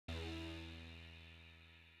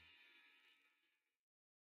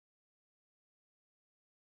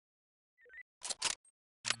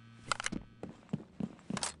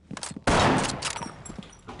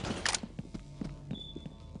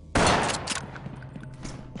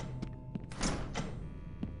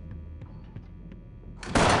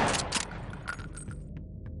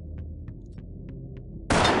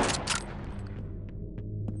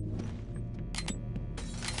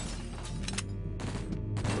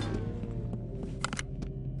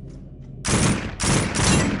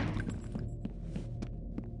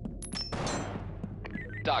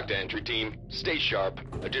Dock to entry team. Stay sharp.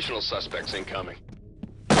 Additional suspects incoming.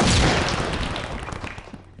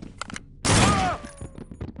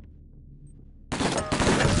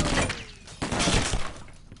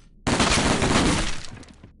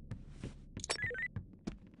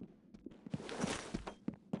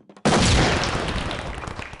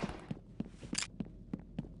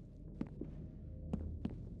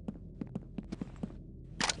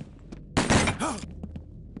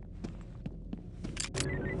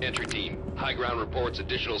 Entry team, high ground reports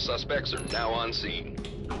additional suspects are now on scene.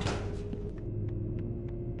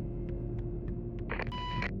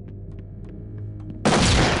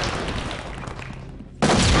 I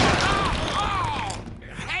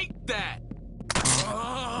hate that!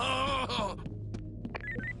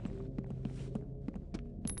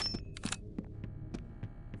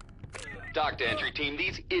 Dock to entry team,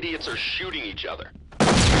 these idiots are shooting each other.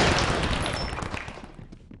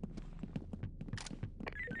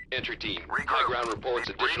 Entry team, high ground reports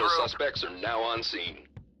additional suspects are now on scene.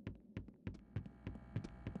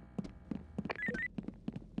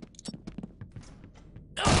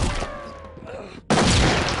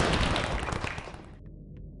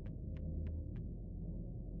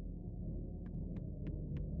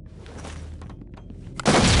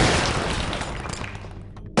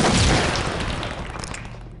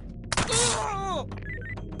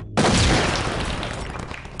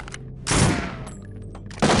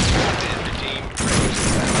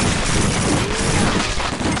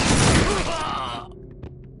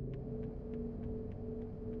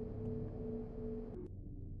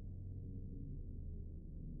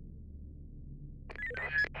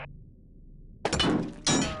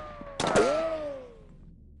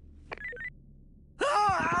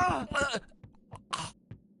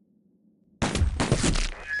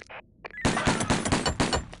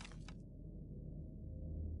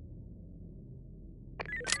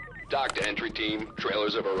 Dock to entry team,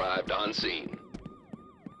 trailers have arrived on scene.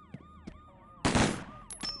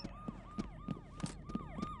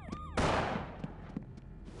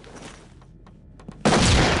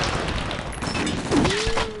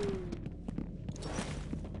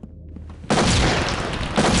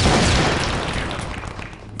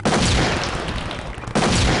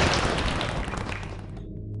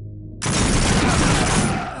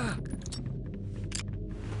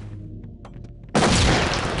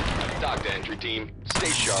 Dock to entry team, stay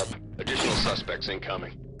sharp. Additional suspects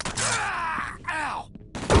incoming. Ow!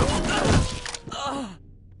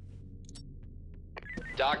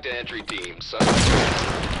 Dock to entry team, suspect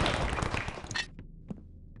arrested.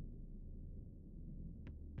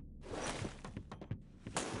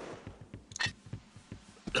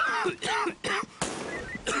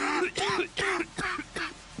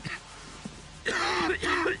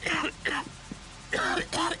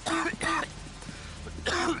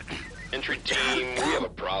 Entry team, we have a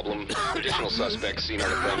problem. Additional suspects seen on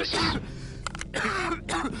the premises.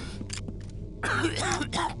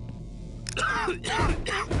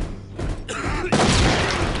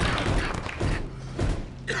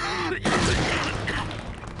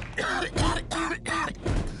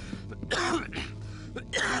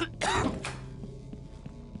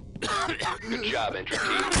 Good job, entry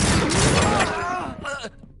team.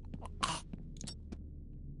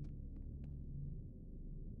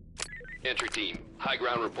 Entry team, high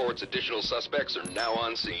ground reports additional suspects are now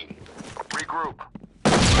on scene. Regroup.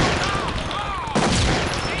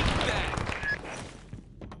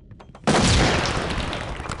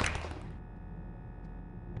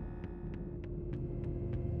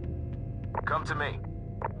 Come to me.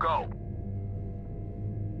 Go.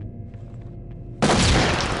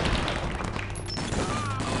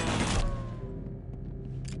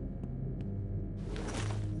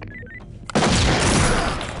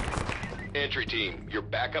 Entry team, your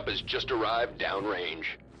backup has just arrived downrange.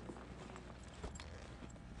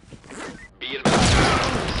 Be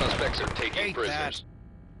advised, suspects are taking prisoners.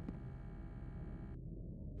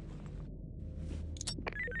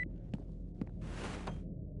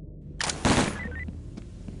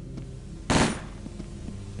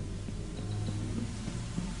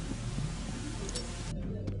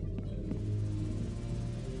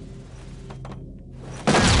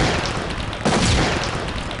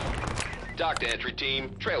 Dock to entry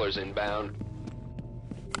team, trailers inbound.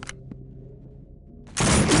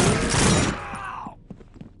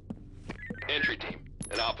 Entry team,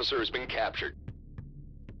 an officer has been captured.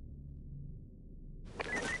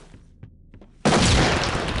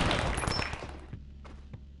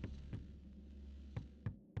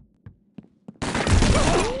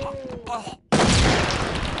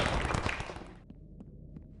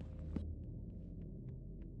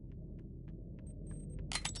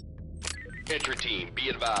 Entry team, be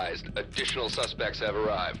advised. Additional suspects have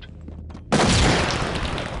arrived.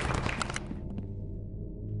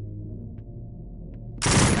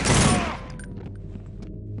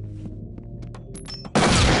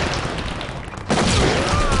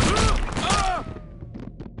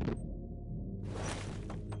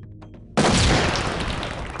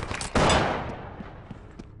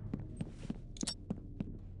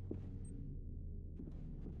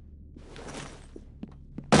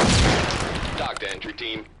 Dock to entry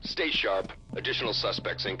team. Stay sharp. Additional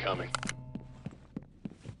suspects incoming.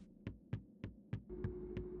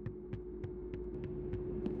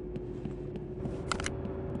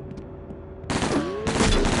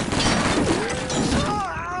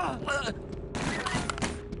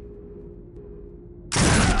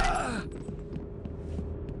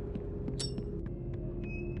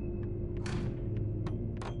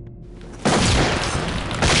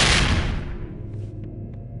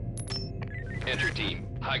 Entry team.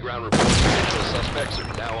 High ground reports additional suspects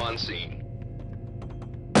are now on scene.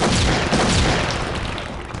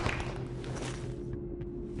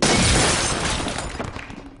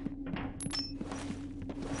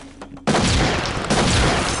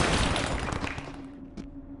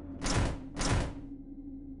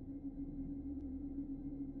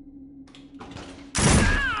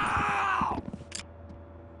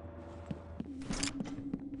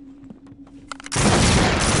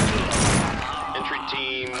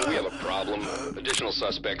 Team, we have a problem. Additional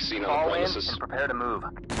suspects seen on the Fall in premises. and prepare to move.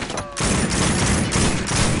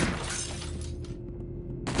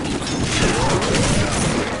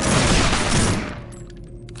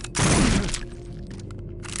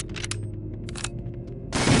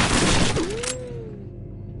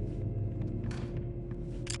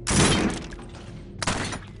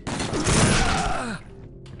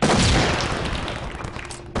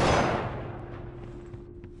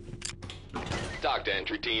 Dock to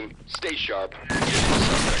entry team. Stay sharp. Additional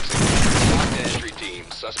suspects. Dock to entry team.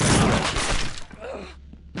 Suspect arrested.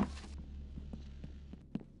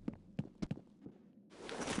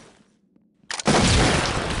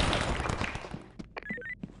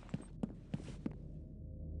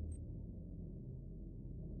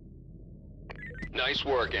 Nice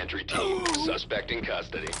work, entry team. Suspect in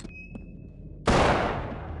custody.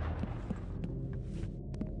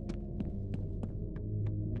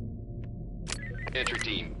 Entry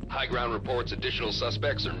team. High ground reports additional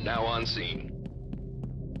suspects are now on scene.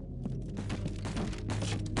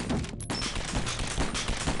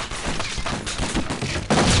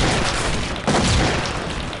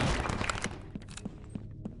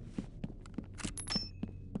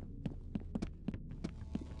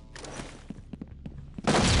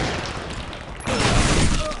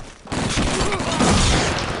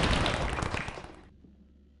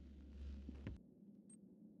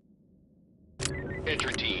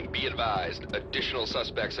 Entry team, be advised. Additional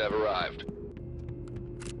suspects have arrived.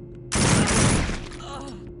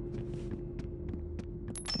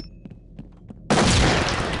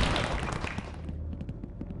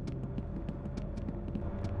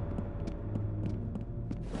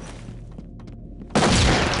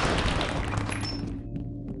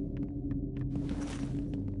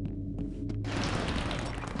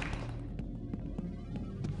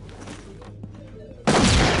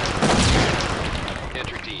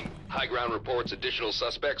 High ground reports additional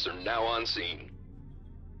suspects are now on scene.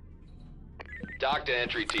 Dock to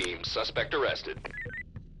entry team. Suspect arrested.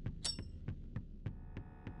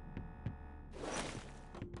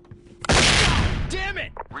 Damn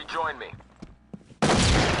it! Rejoin me.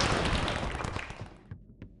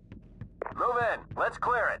 Move in. Let's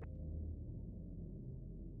clear it.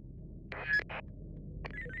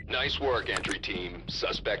 Nice work, entry team.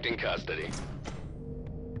 Suspect in custody.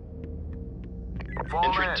 Fall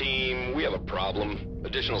Entry in. team, we have a problem.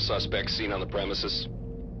 Additional suspects seen on the premises.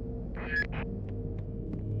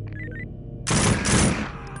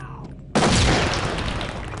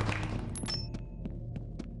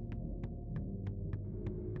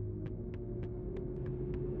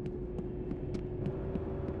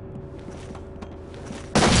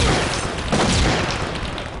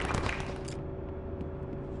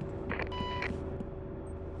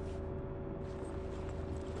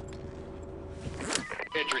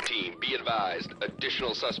 Entry team, be advised.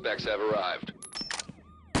 Additional suspects have arrived.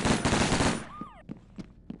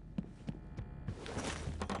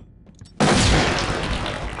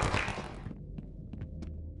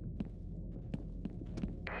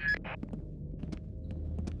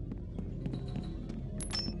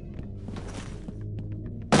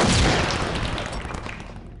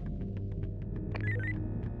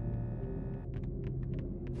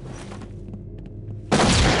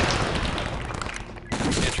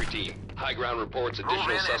 High ground reports additional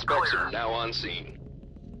in and suspects clear. are now on scene.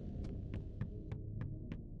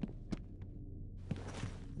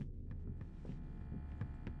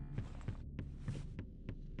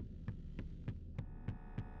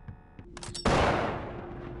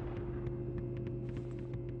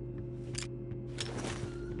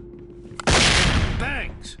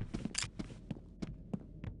 Thanks.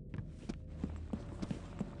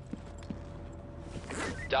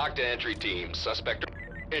 Dock to entry team. Suspect.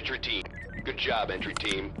 Entry team. Good job, entry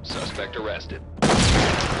team. Suspect arrested.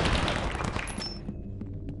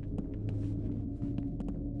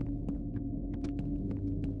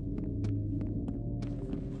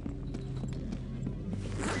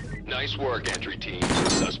 Nice work, entry team.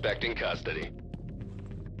 Suspect in custody.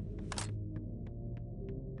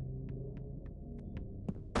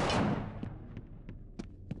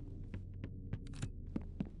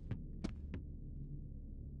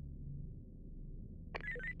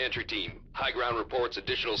 Entry team, high ground reports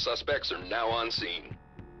additional suspects are now on scene.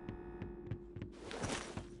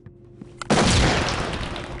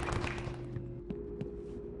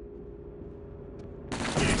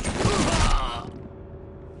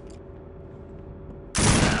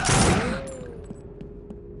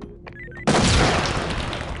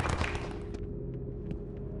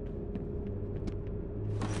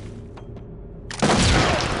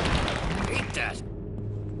 Eat that.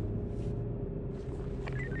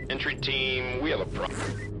 Entry team, we have a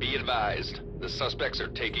problem. Be advised, the suspects are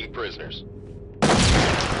taking prisoners.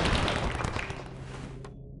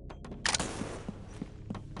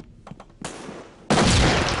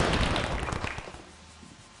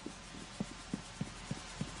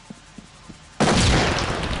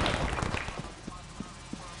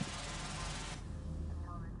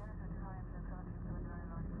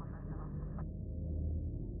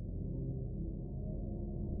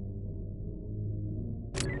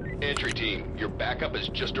 Entry team, your backup has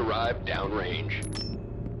just arrived downrange.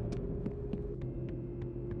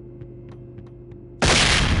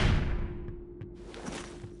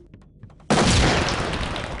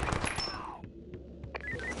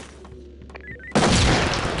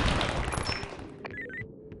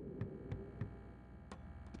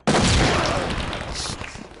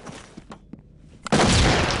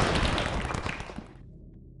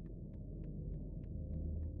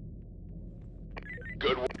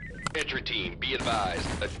 Good work. Entry team, be advised,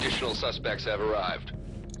 additional suspects have arrived.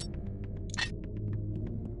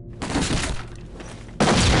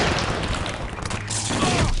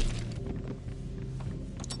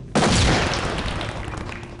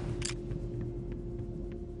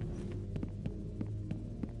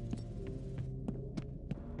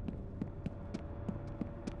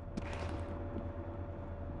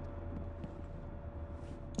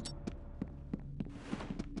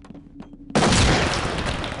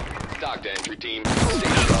 Dock to entry team, stay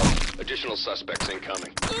sharp. Additional suspects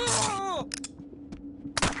incoming.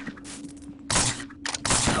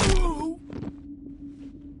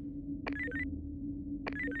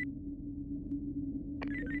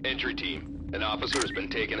 Entry team, an officer has been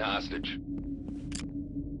taken hostage.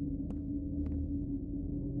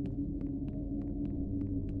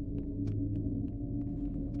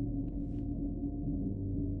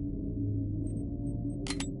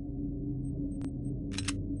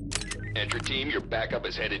 Entry team, your backup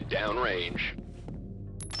is headed downrange.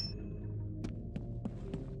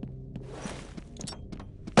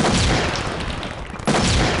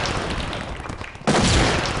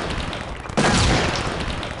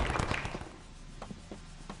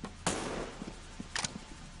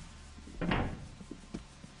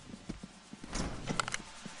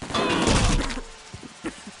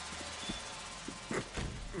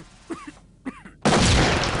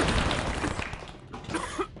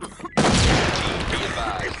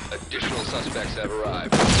 Additional suspects have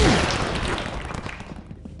arrived.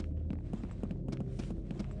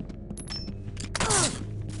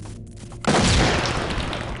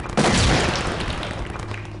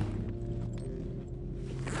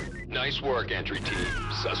 Nice work, entry team.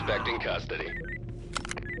 Suspect in custody.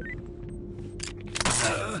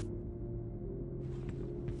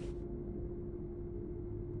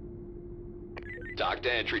 Dock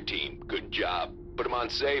to entry team. Good job. Put him on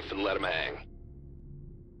safe and let him hang.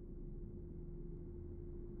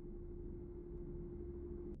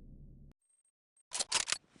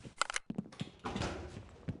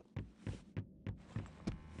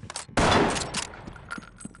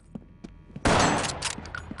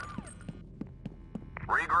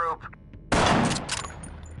 Regroup.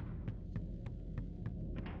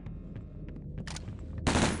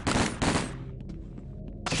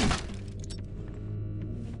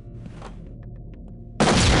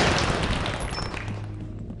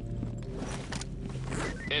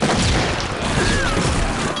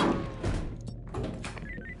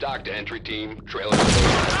 Dock to entry team. Trailers have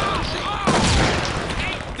arrived on scene.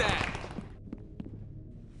 Hate that!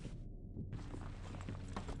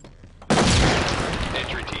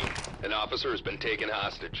 Entry team. An officer has been taken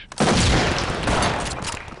hostage.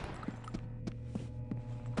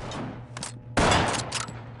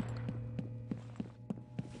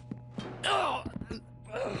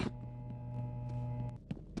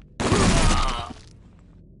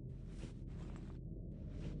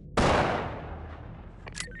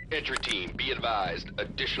 Entry team, be advised.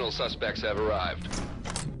 Additional suspects have arrived.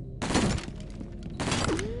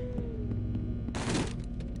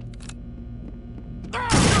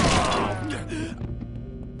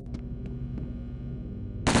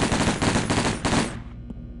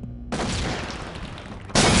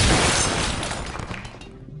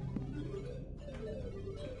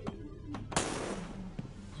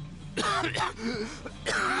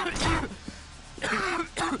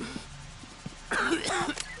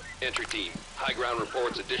 Entry team, high ground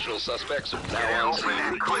reports additional suspects are now on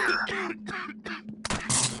scene. Clear.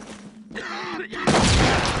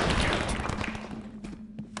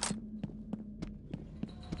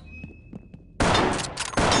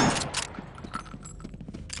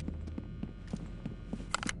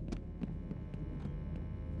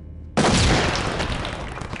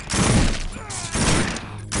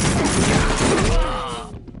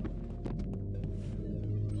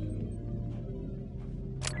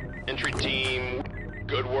 Entry team,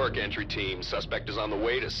 good work, entry team. Suspect is on the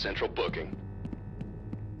way to central booking.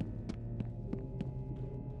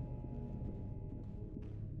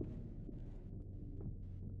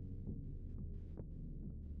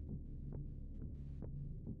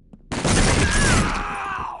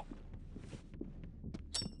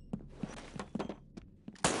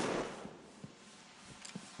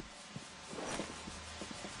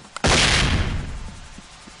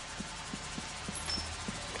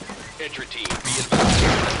 Entry team, be advised.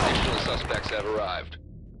 Additional suspects have arrived.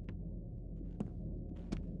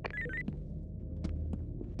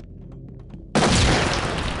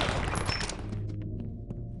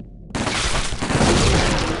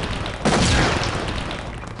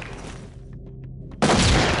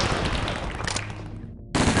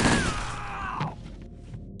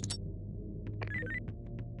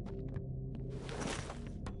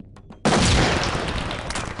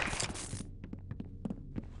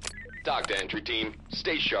 Dock to entry team.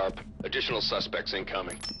 Stay sharp. Additional suspects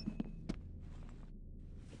incoming.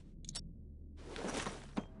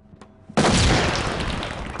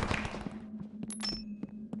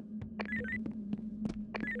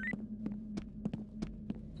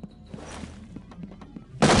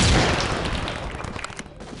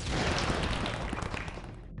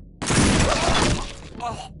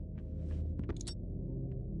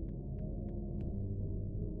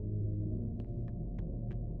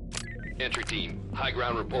 Entry team, high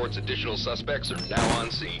ground reports additional suspects are now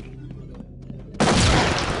on scene.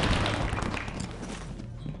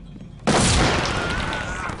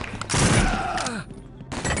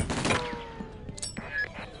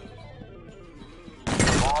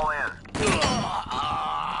 All in.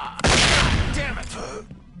 Damn it!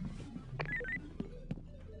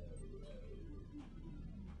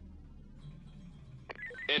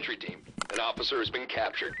 Entry team, an officer has been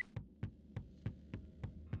captured.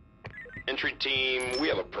 Entry team, we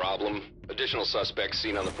have a problem. Additional suspects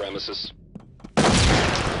seen on the premises.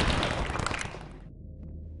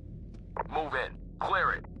 Move in.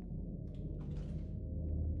 Clear it.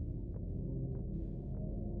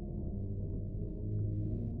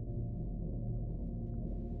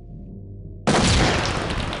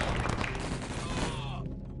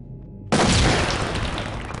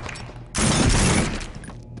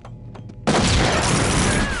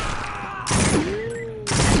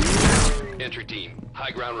 Entry team,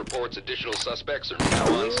 high ground reports additional suspects are now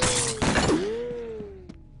on scene.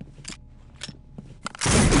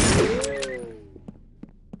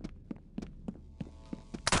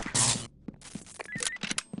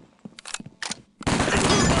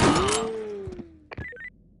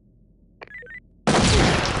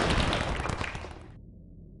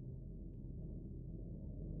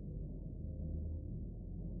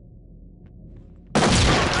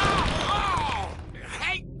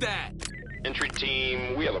 Hate that! Entry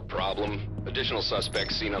team, we have a problem. Additional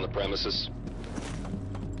suspects seen on the premises.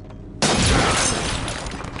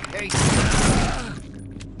 Hey!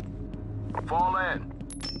 Fall in.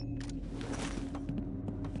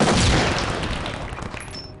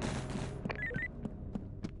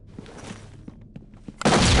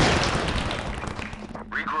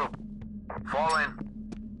 Regroup. Fall in.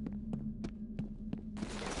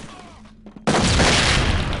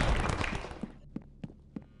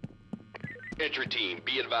 Entry team,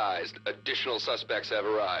 be advised. Additional suspects have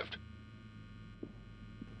arrived.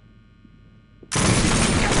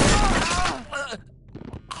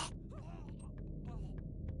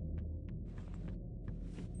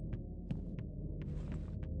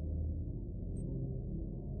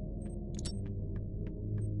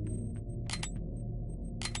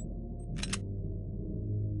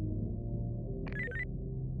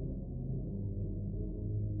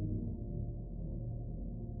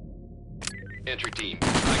 Entry team,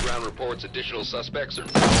 high ground reports additional suspects are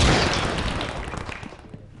now on scene.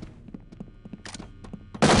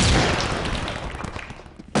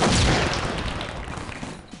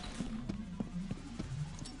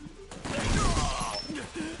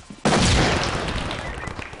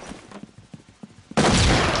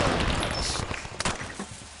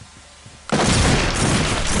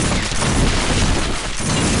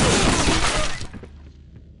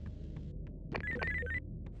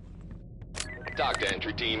 Dock to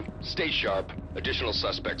entry team. Stay sharp. Additional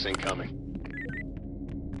suspects incoming.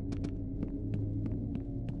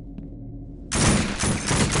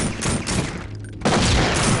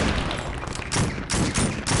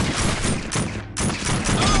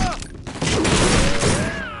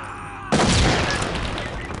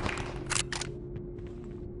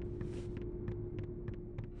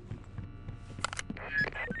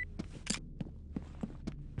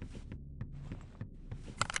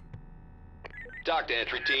 Dock to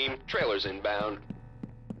entry team. Trailers inbound.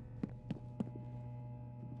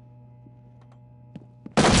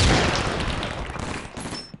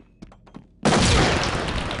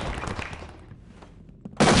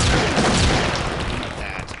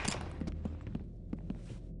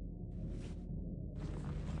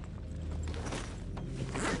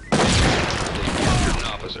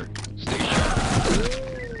 Officer, stay sharp.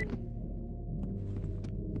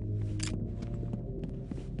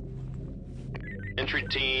 Entry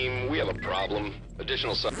team, we have a problem.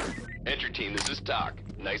 Additional Entry team, this is Doc.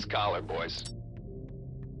 Nice collar, boys.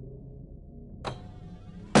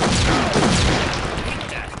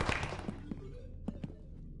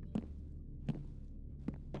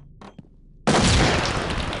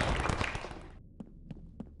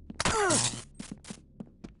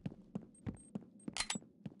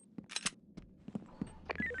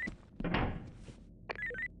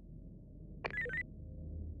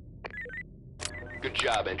 Good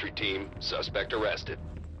job, entry team. Suspect arrested.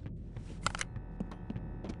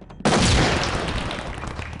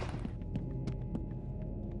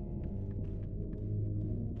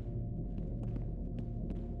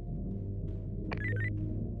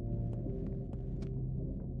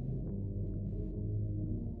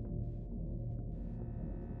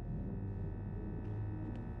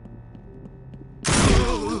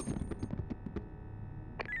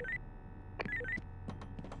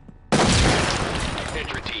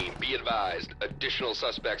 Entry team, be advised. Additional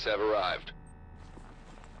suspects have arrived.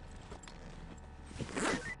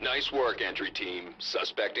 Nice work, entry team.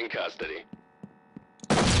 Suspect in custody.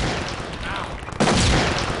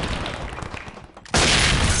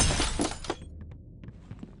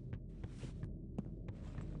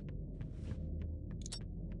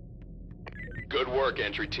 Good work,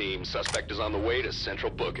 entry team. Suspect is on the way to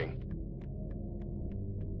central booking.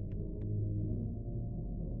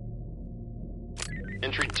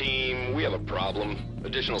 Entry team, we have a problem.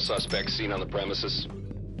 Additional suspects seen on the premises.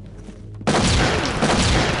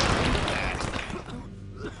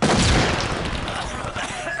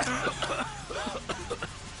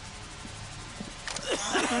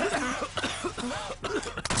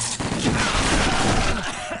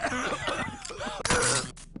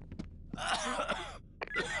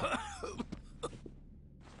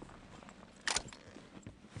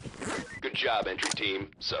 Good job, entry team.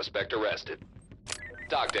 Suspect arrested.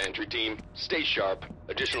 Dock to entry team. Stay sharp.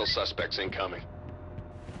 Additional suspects incoming.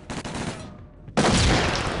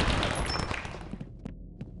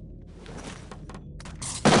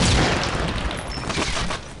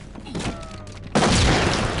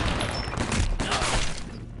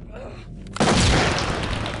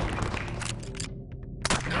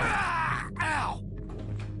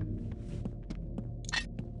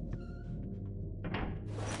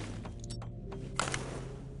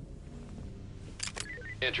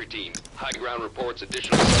 Entry team, high ground reports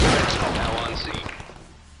additional suspects are now on scene.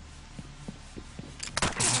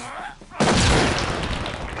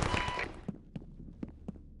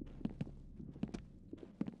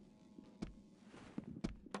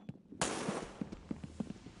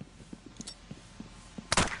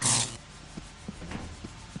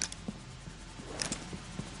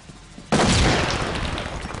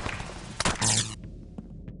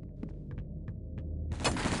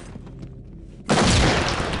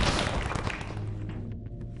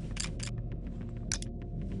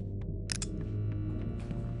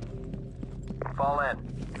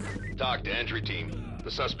 entry team. The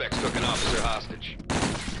suspects took an officer hostage.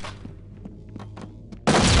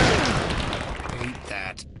 Hate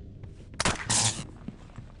that.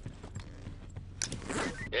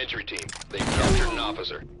 Entry team, they've captured an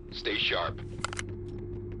officer. Stay sharp.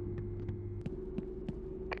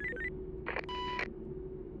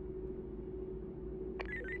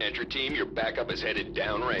 Entry team, your backup is headed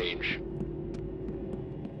downrange.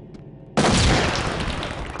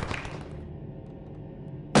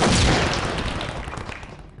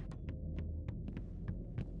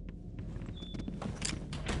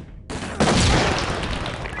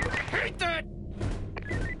 Hate that!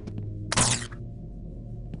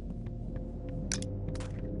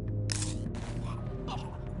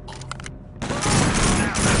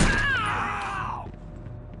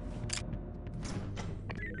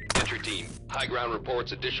 Entry team, high ground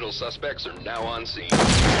reports additional suspects are now on scene.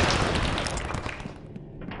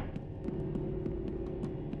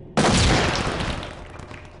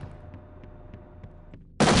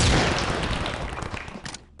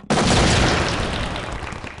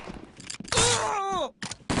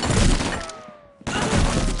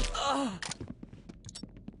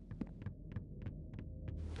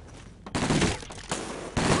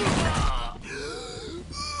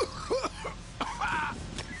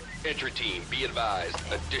 Entry team, be advised,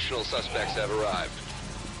 additional suspects have arrived.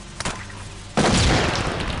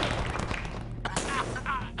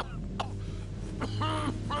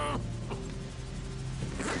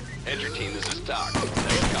 Entry team, this is Tuck.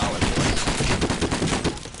 Nice collar, boys.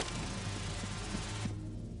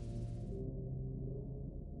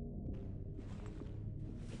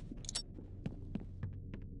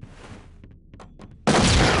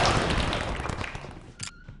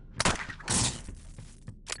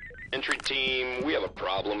 Entry team, we have a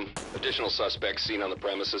problem. Additional suspects seen on the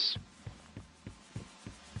premises.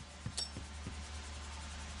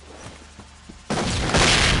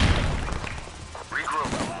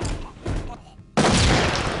 Regroup.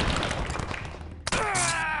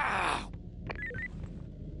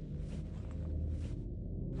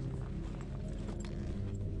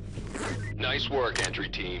 Nice work, entry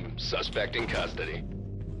team. Suspect in custody.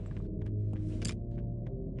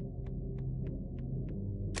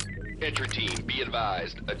 Entry team, be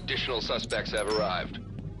advised. Additional suspects have arrived.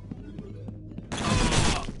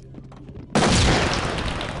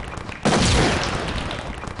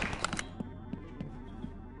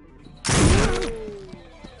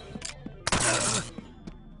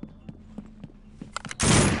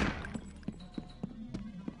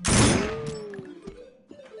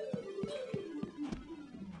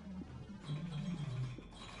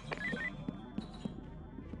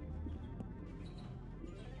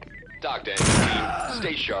 Dock to entry team.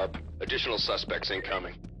 Stay sharp. Additional suspects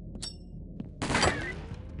incoming.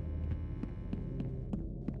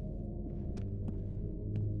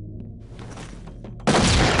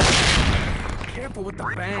 Careful with the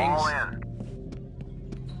Fall bangs.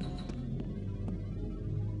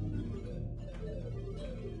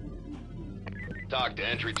 in. Dock to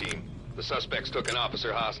entry team. The suspects took an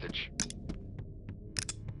officer hostage.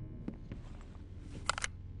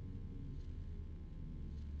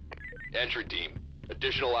 Entry team.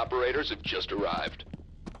 Additional operators have just arrived.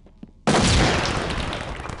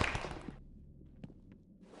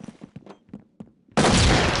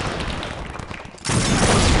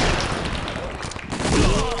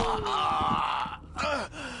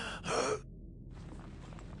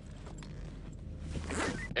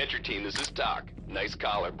 Entry team, this is Doc. Nice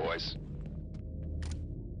collar, boys.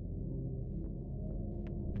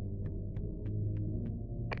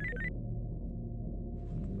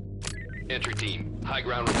 Entry team, high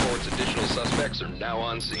ground reports additional suspects are now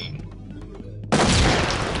on scene.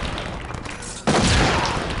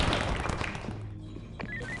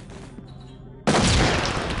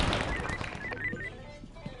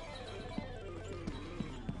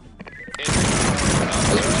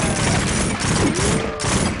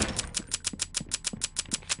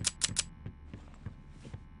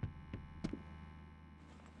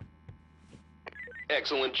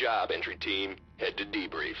 Excellent job, entry team. Head to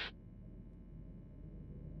debrief.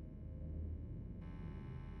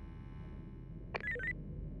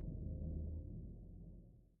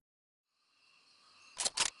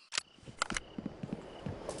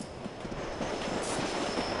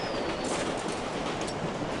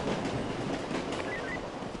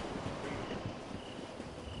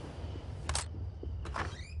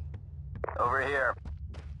 Over here.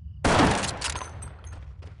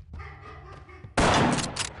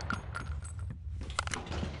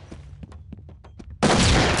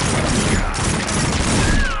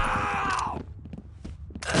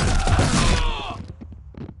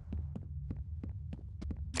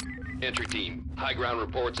 Entry team, high ground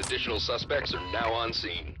reports additional suspects are now on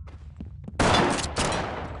scene.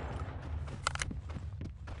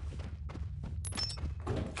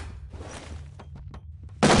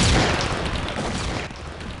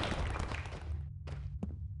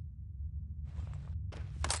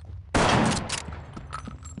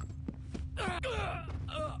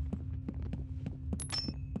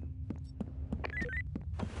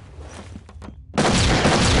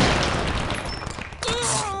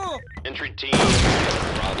 Entry team, we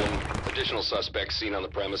have a problem. Additional suspects seen on the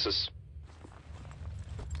premises.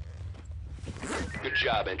 Good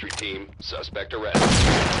job, entry team. Suspect arrested.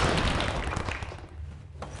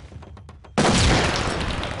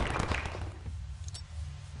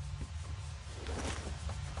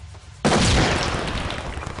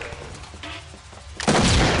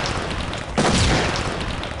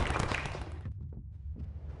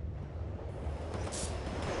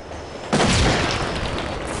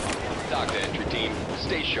 Dock to entry team.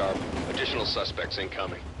 Stay sharp. Additional suspects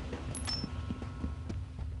incoming.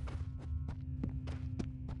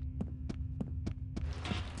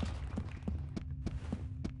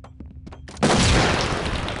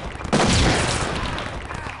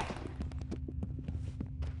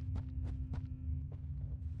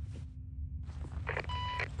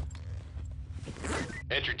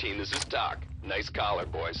 Entry team, this is Doc. Nice collar,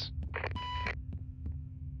 boys.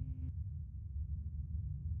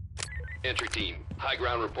 Entry team, high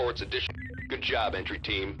ground reports addition. Good job, entry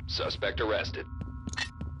team. Suspect arrested.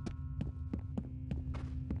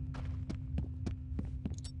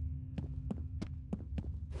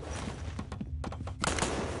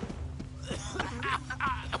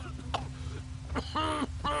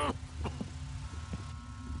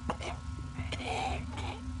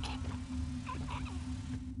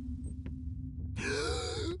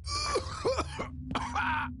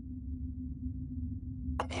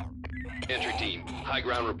 Entry team, high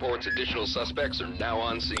ground reports additional suspects are now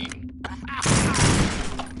on scene.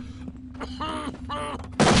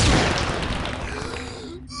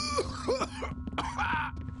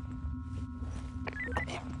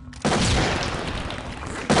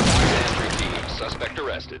 Entry team, suspect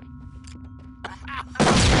arrested.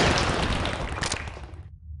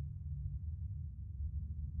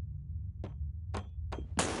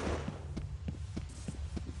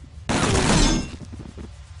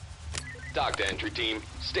 Dock to entry team.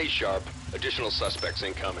 Stay sharp. Additional suspects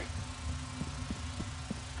incoming.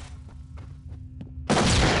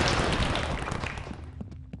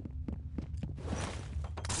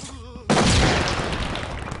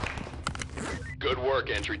 Good work,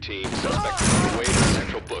 entry team. Suspect is on the way to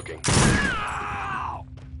central booking.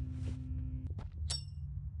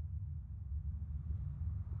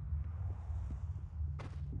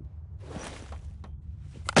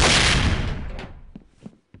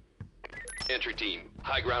 Entry team,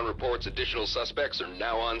 high ground reports additional suspects are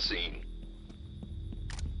now on scene.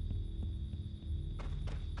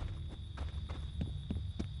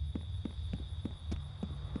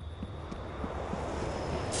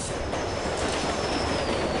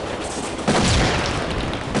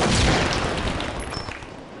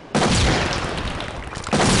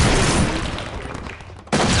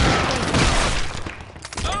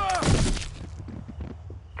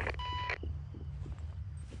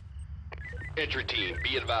 Entry team,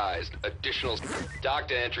 be advised. Additional dock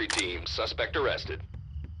to entry team. Suspect arrested.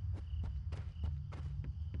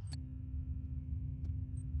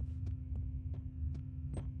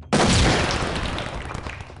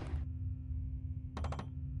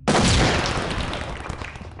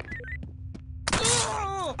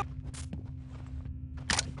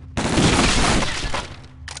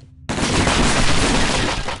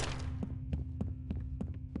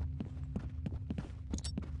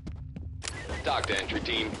 Dock to entry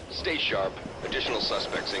team. Stay sharp. Additional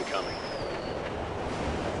suspects incoming.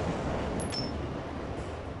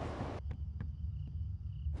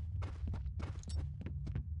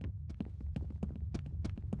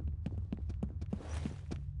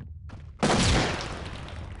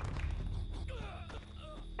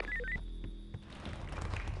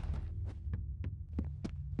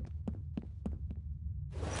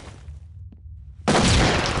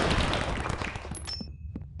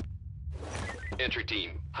 Entry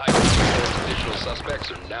team, high ground reports additional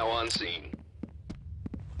suspects are now on scene.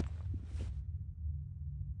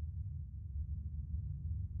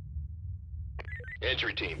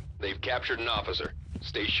 Entry team, they've captured an officer.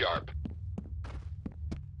 Stay sharp.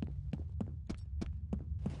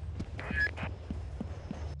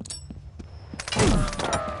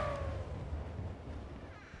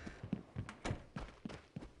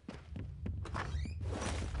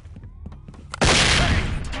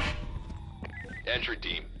 Entry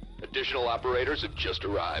team, additional operators have just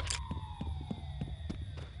arrived.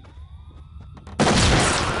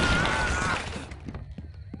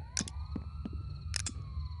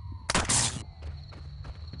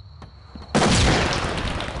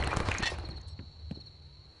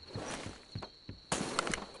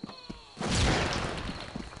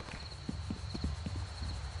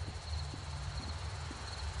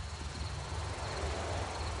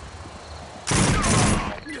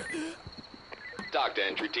 Dock to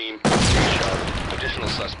entry team. Stay sharp. Additional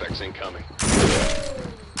suspects incoming.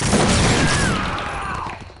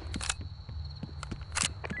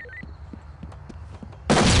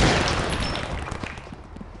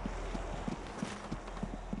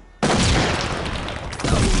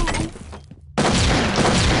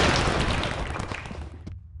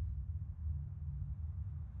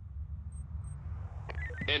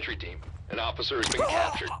 Entry team. An officer has been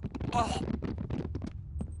captured.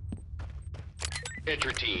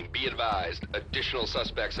 Entry team, be advised. Additional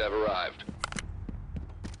suspects have arrived.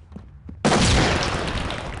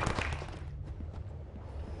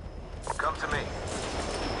 Come to me.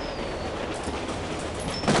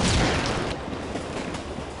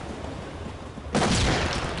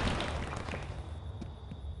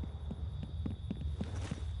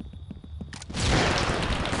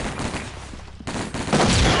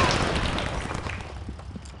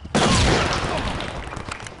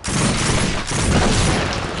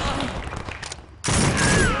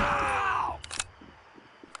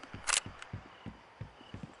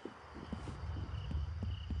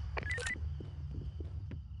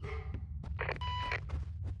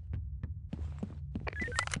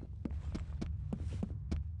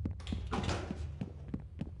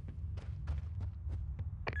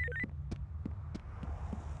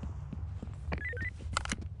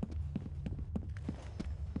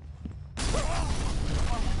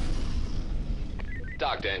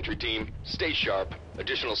 Dock to entry team. Stay sharp.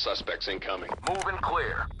 Additional suspects incoming. Move and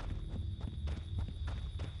clear.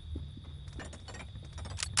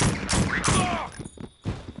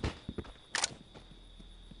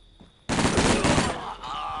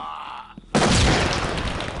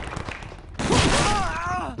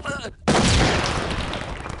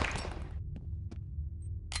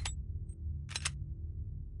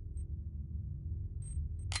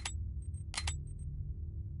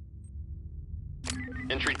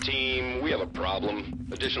 Entry team, we have a problem.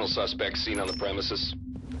 Additional suspects seen on the premises.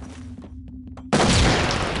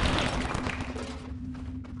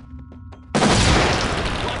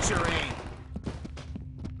 Watch your aim.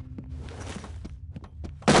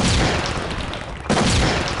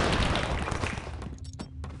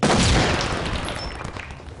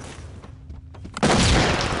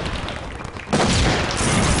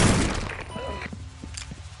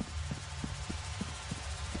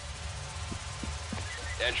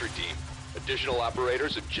 Entry team, additional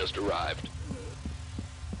operators have just arrived.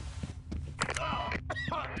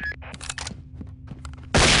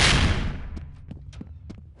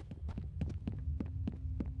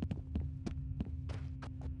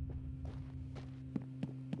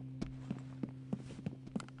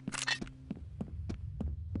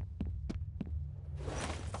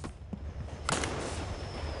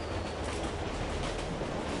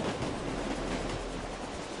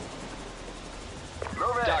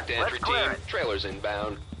 Move in. Dock to entry Let's clear team, it. trailers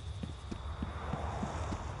inbound.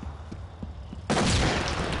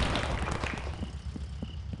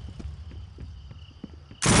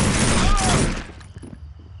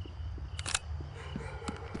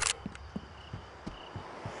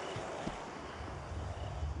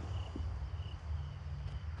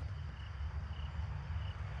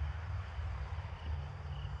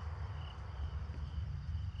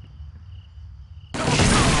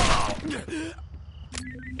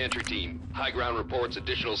 Entry team, high ground reports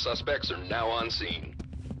additional suspects are now on scene.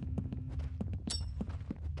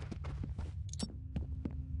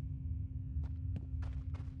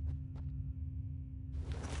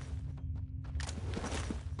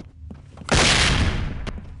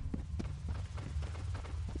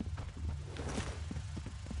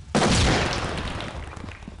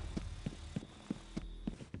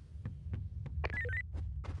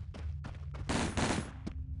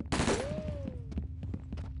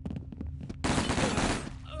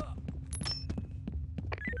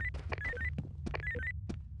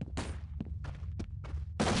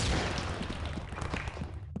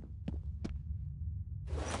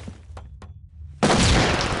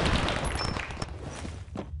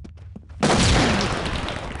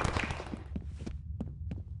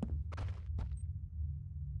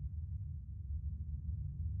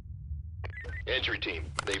 Entry team,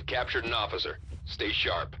 they've captured an officer. Stay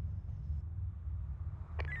sharp.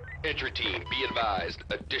 Entry team, be advised.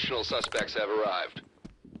 Additional suspects have arrived.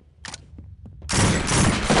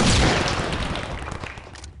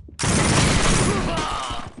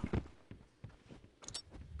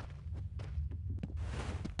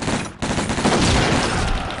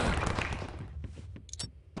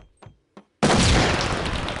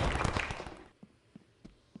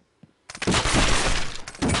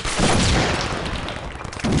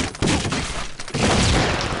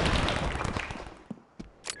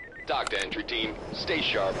 Dock to entry team. Stay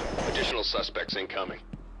sharp. Additional suspects incoming.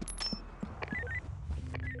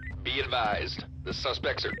 Be advised. The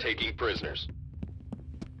suspects are taking prisoners.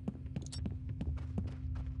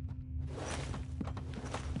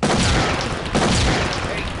 Hate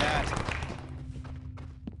that.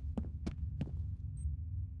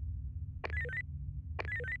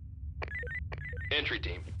 Entry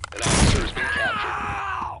team. An officer has been captured.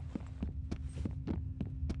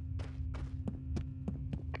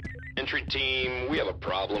 Entry team, we have a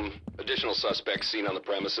problem. Additional suspects seen on the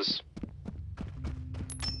premises.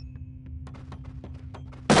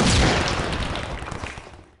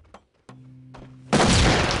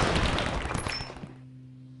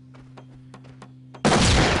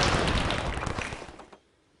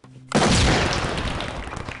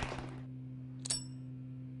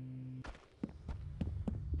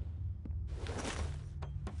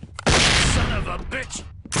 Son of a bitch!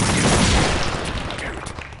 Damn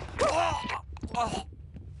it! Oh.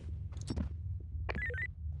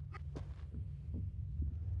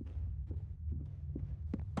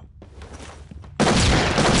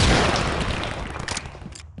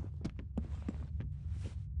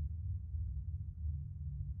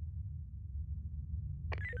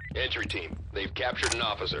 Entry team, they've captured an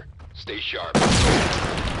officer. Stay sharp.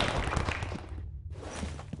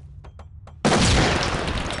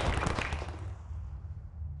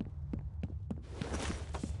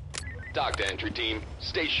 Dock to entry team.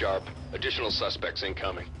 Stay sharp. Additional suspects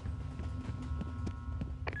incoming.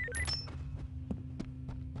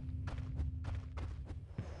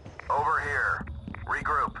 Over here.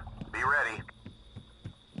 Regroup. Be ready.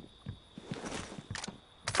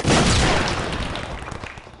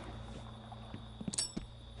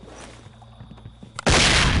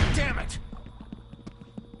 Damn it!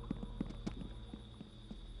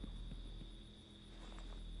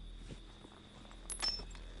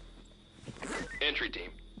 Entry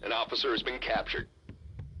team, an officer has been captured.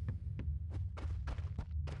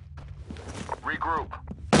 Regroup.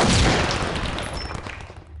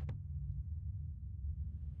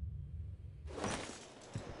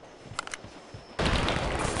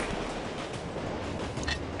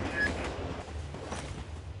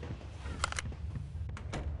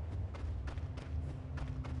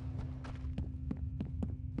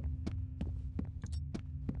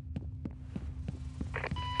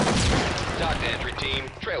 Dock to entry team.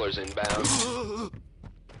 Trailers inbound.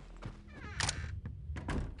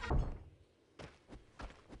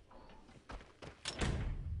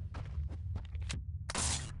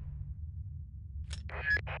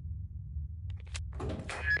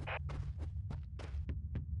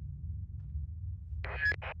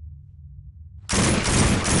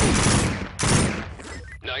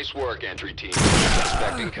 Nice work, entry team.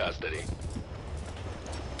 Suspect in custody.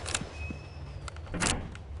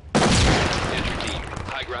 Entry team,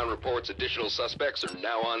 high ground reports additional suspects are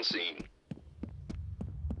now on scene.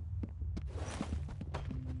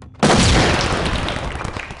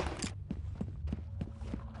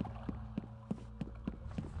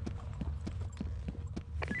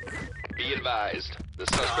 Be advised, the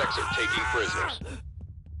suspects are taking prisoners.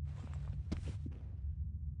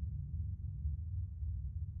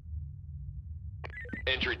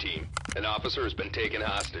 Entry team, an officer has been taken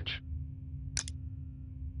hostage.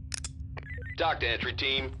 Dock to entry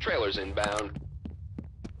team, trailers inbound.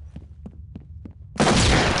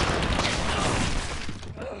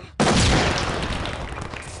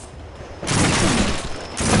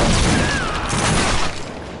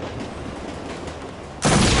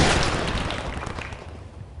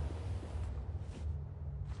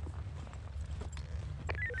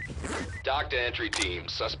 Dock to entry team,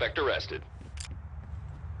 suspect arrested.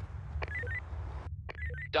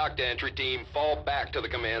 Dock to entry team, fall back to the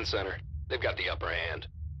command center. They've got the upper hand.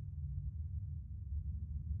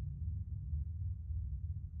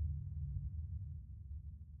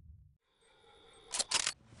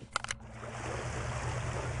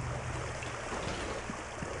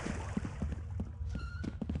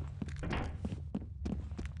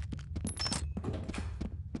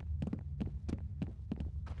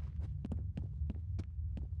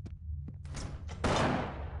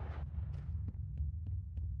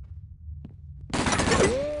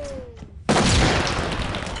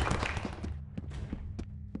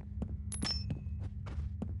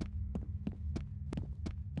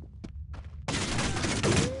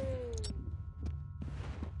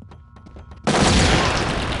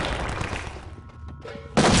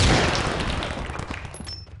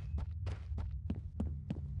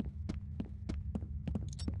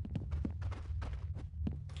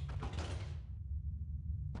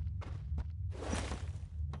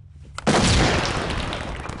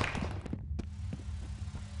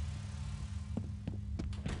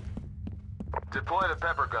 Deploy the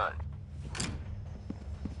pepper gun.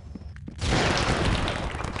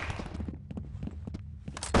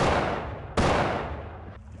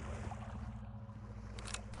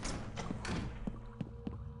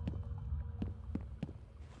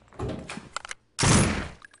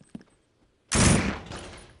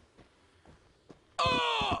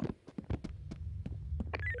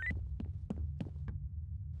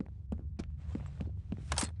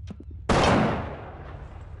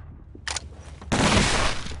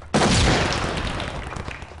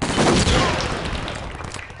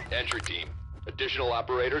 Entry team, additional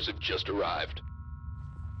operators have just arrived.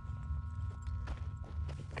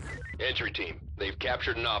 Entry team, they've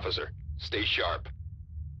captured an officer. Stay sharp.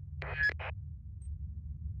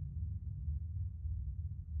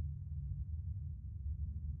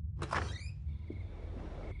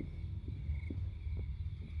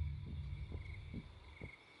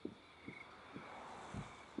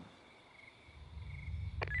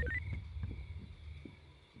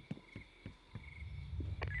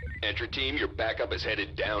 Entry team, your backup is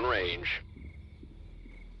headed downrange.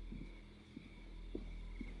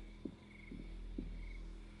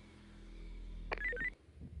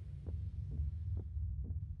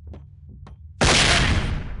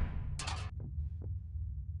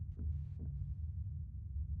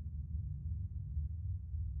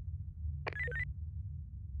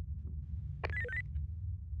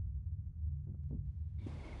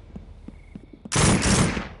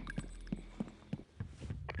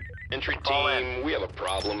 Entry All team, we have a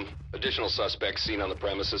problem. Additional suspects seen on the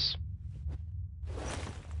premises.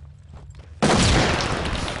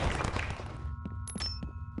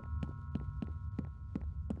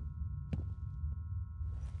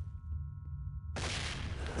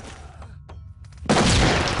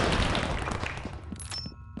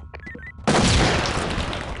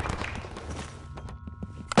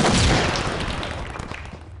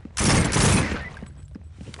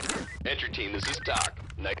 Entry team, this is Doc.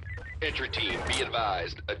 Entry team, be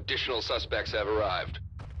advised. Additional suspects have arrived.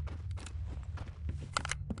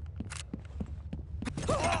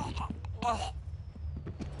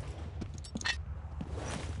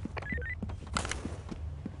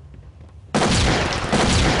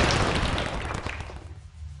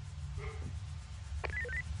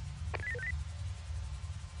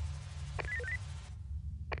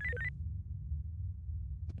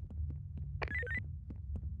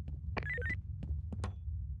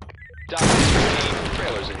 Doc, team,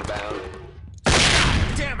 trailers inbound.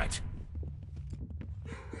 Damn it!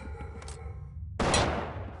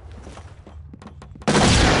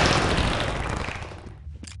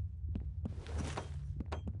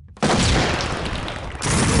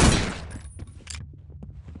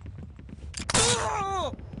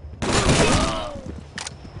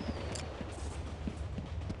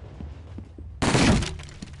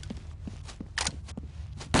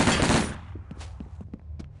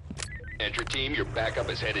 Entry team, your backup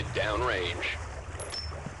is headed downrange.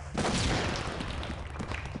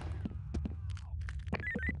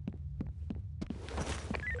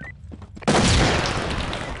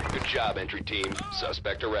 Good job, entry team.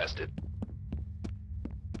 Suspect arrested.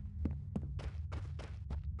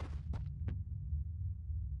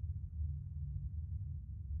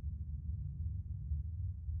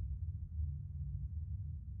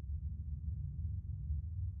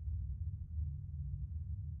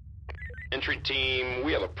 Entry team,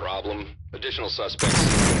 we have a problem. Additional suspects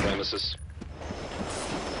on the premises.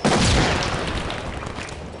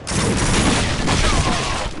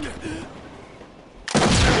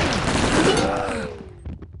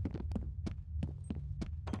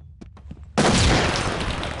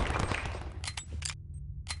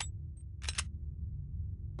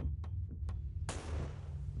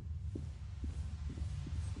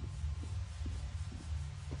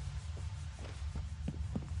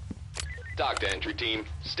 Doc to entry team.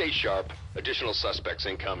 Stay sharp. Additional suspects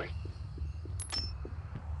incoming.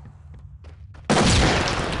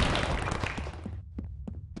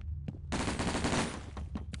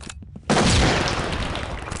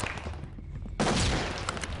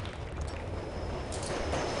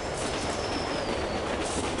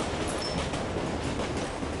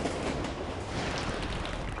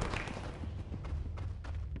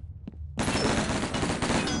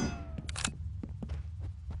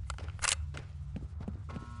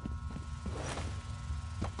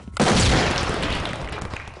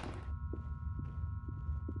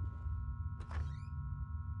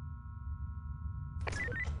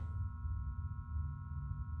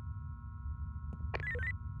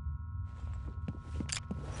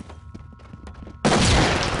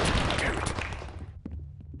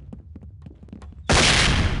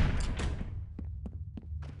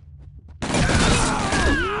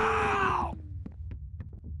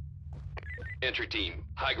 Entry team,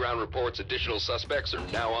 high ground reports additional suspects are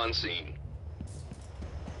now on scene.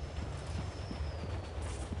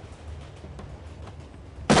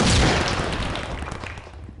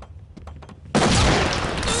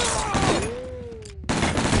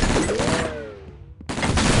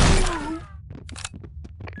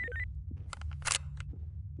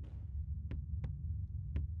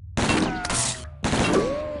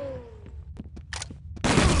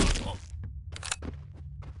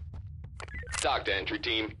 Dock to entry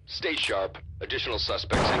team. Stay sharp. Additional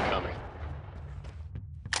suspects incoming.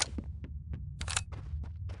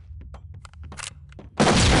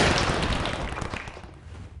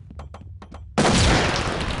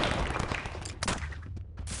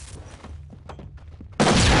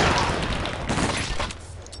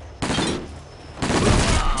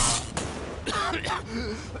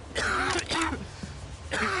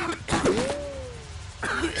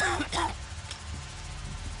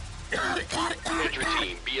 Entry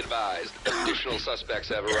team, be advised. Additional suspects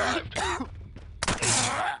have arrived.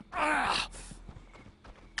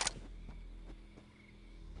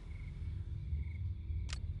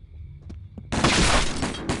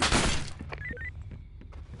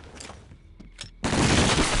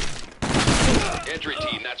 Entry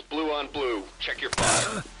team, that's blue on blue. Check your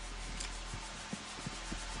fire.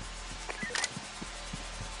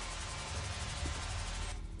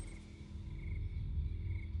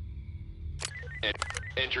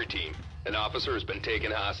 Entry team, an officer has been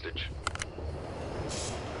taken hostage.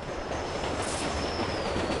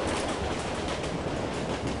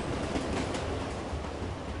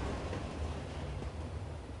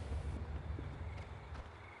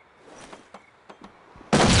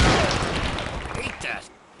 Hate that.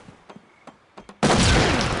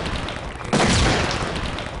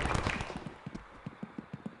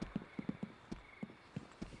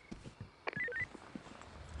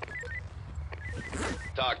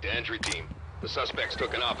 Talk to entry team. The suspects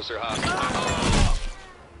took an officer hostage.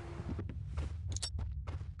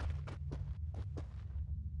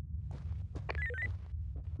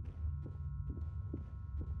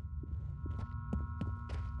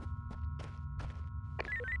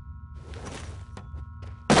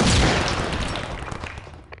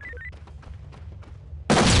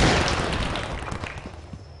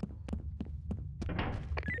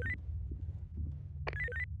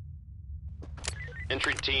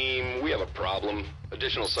 Entry team, we have a problem.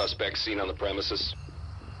 Additional suspects seen on the premises.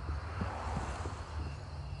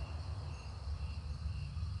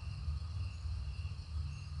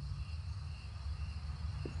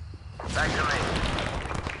 Back to me.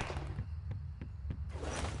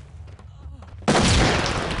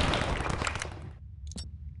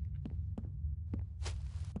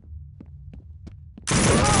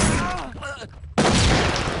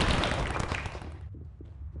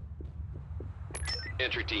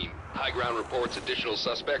 Entry team, high ground reports additional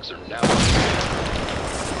suspects are now on scene.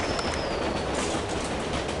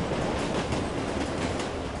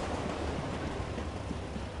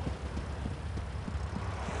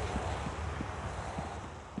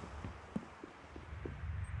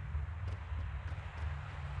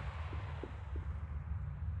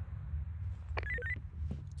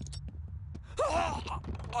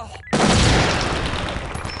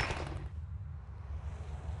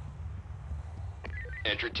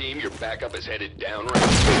 Entry team, your backup is headed downrange.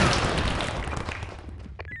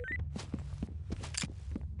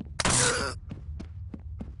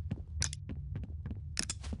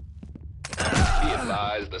 Be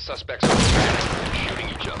advised, the suspects are erratic and shooting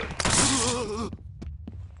each other.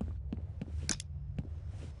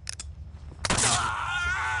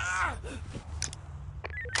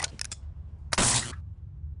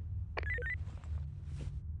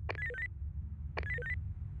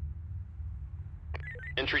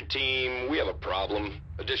 Entry team, we have a problem.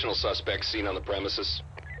 Additional suspects seen on the premises.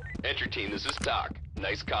 Entry team, this is Doc.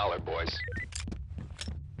 Nice collar, boys.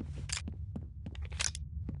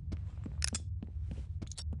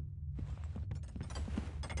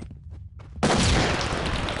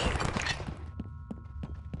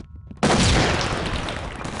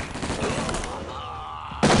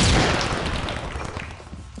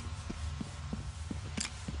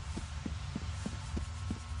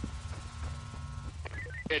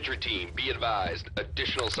 Entry team, be advised.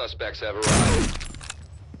 Additional suspects have arrived.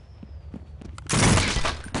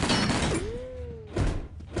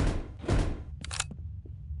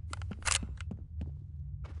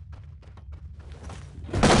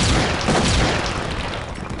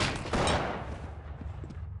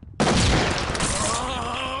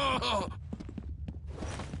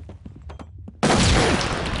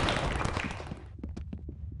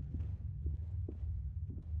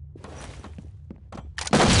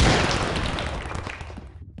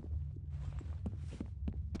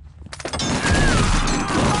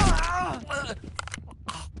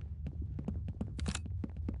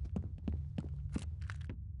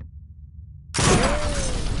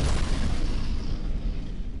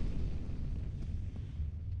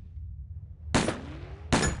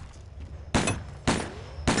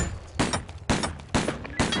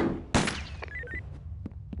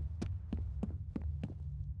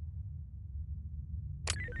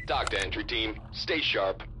 Dock to entry team. Stay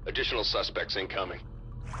sharp. Additional suspects incoming.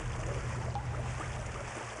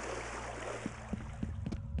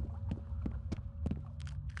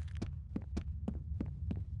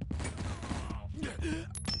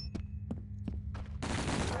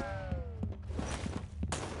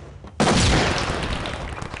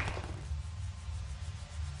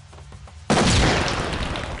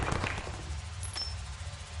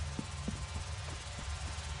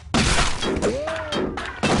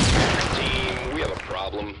 Team, we have a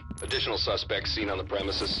problem. Additional suspects seen on the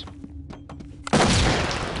premises.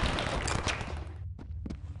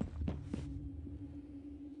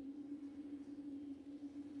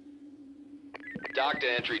 Dock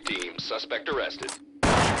to entry team. Suspect arrested.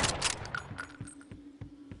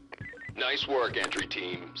 Nice work, entry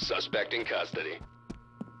team. Suspect in custody.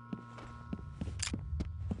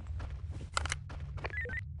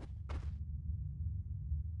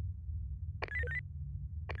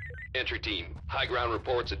 Entry team, high ground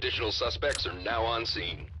reports additional suspects are now on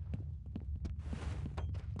scene.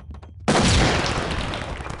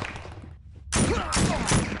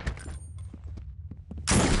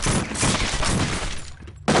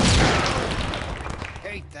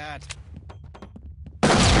 Hate that.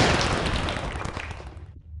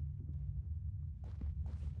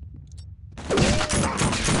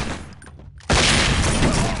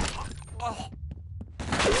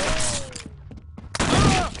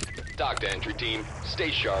 Dock to entry team, stay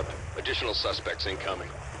sharp. Additional suspects incoming.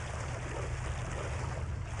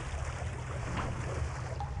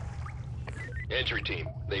 Entry team,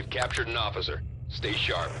 they've captured an officer. Stay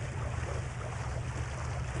sharp.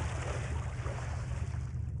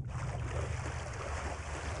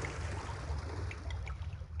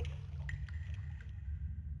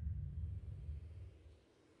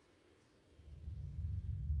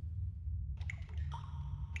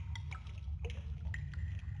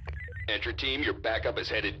 Entry team, your backup is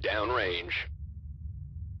headed downrange.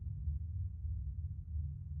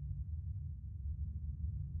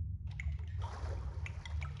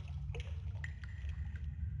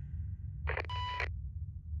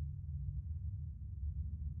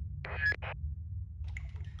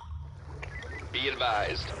 Be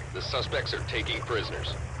advised, the suspects are taking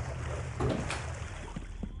prisoners.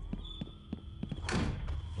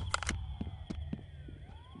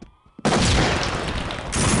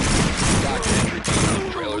 Dock to entry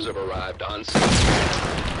team, trailers have arrived on scene.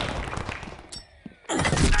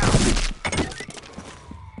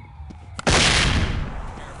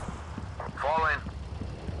 Fall in.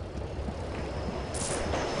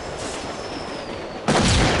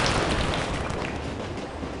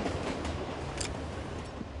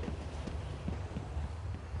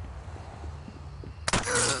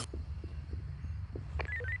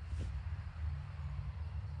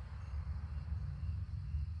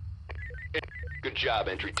 Good job,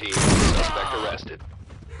 entry team. Suspect arrested.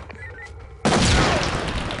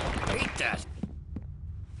 Hate that.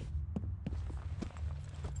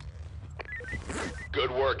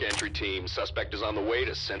 Good work, entry team. Suspect is on the way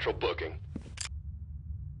to central booking.